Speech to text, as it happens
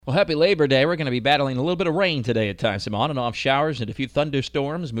Well, happy Labor Day. We're going to be battling a little bit of rain today at times. Some on and off showers and a few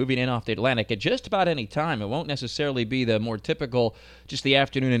thunderstorms moving in off the Atlantic at just about any time. It won't necessarily be the more typical, just the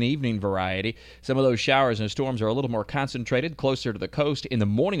afternoon and evening variety. Some of those showers and storms are a little more concentrated closer to the coast in the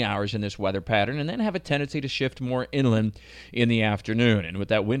morning hours in this weather pattern, and then have a tendency to shift more inland in the afternoon. And with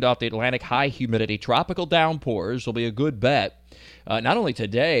that wind off the Atlantic, high humidity, tropical downpours will be a good bet. Not only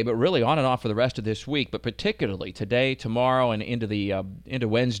today, but really on and off for the rest of this week, but particularly today, tomorrow, and into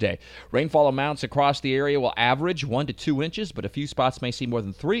Wednesday. Rainfall amounts across the area will average 1 to 2 inches, but a few spots may see more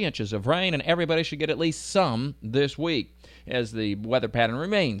than 3 inches of rain, and everybody should get at least some this week as the weather pattern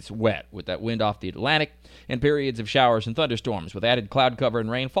remains wet with that wind off the Atlantic and periods of showers and thunderstorms. With added cloud cover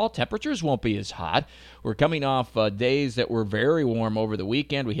and rainfall, temperatures won't be as hot. We're coming off days that were very warm over the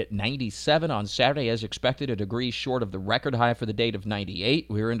weekend. We hit 97 on Saturday as expected, a degree short of the record high for the date of 98.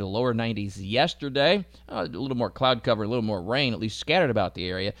 We were into lower 90s yesterday. A little more cloud cover, a little more rain, at least scattered about the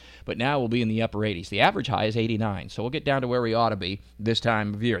area, but now we'll be in the upper 80s. The average high is 89, so we'll get down to where we ought to be this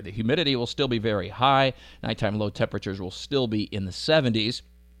time of year. The humidity will still be very high. Nighttime low temperatures will still be in the 70s.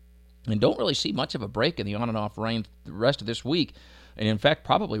 And don't really see much of a break in the on and off rain the rest of this week, and in fact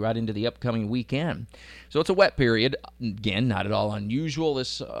probably right into the upcoming weekend. So it's a wet period. Again, not at all unusual.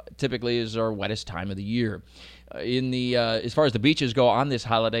 This typically is our wettest time of the year. As far as the beaches go on this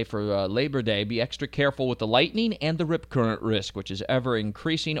holiday for Labor Day, be extra careful with the lightning and the rip current risk, which is ever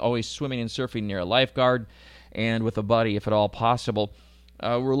increasing. Always swimming and surfing near a lifeguard and with a buddy if at all possible.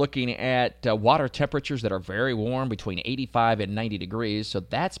 We're looking at water temperatures that are very warm, between 85 and 90 degrees, so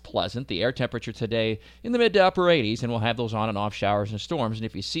that's pleasant. The air temperature today in the mid to upper 80s, and we'll have those on and off showers and storms. And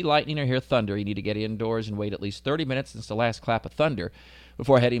if you see lightning or hear thunder, you need to get indoors and wait at least 30 minutes since the last clap of thunder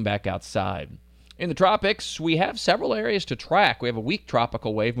before heading back outside. In the tropics, we have several areas to track. We have a weak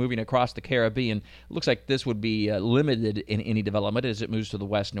tropical wave moving across the Caribbean. It looks like this would be limited in any development as it moves to the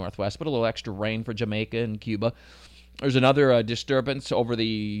west-northwest, but a little extra rain for Jamaica and Cuba. There's another disturbance over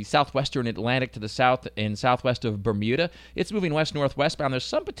the southwestern Atlantic to the south and southwest of Bermuda. It's moving west-northwestbound. There's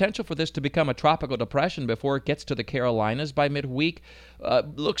some potential for this to become a tropical depression before it gets to the Carolinas by midweek.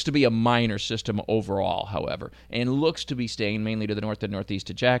 Looks to be a minor system overall, however, and looks to be staying mainly to the north and northeast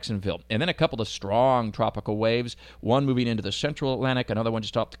of Jacksonville. And then a couple of strong tropical waves, one moving into the central Atlantic, another one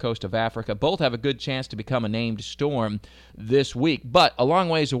just off the coast of Africa. Both have a good chance to become a named storm this week, but a long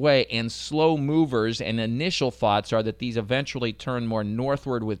ways away and slow movers, and initial thoughts are that these eventually turn more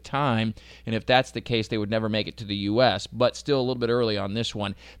northward with time, and if that's the case, they would never make it to the U.S., but still a little bit early on this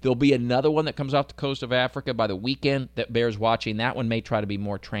one. There'll be another one that comes off the coast of Africa by the weekend that bears watching. That one may try to be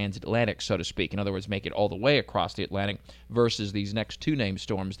more transatlantic, so to speak. In other words, make it all the way across the Atlantic versus these next two named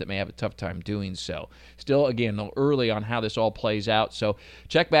storms that may have a tough time doing so. Still, again, a little early on how this all plays out, so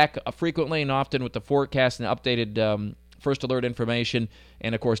check back frequently and often with the forecast and updated first alert information,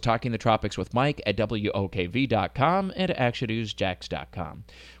 and of course talking the tropics with Mike at WOKV.com and ActionNewsJax.com.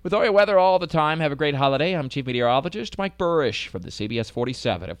 With all your weather all the time, have a great holiday. I'm Chief Meteorologist Mike Burrish from the CBS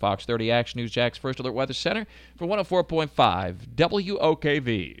 47 at Fox 30 Action News Jax First Alert Weather Center for 104.5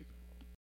 WOKV.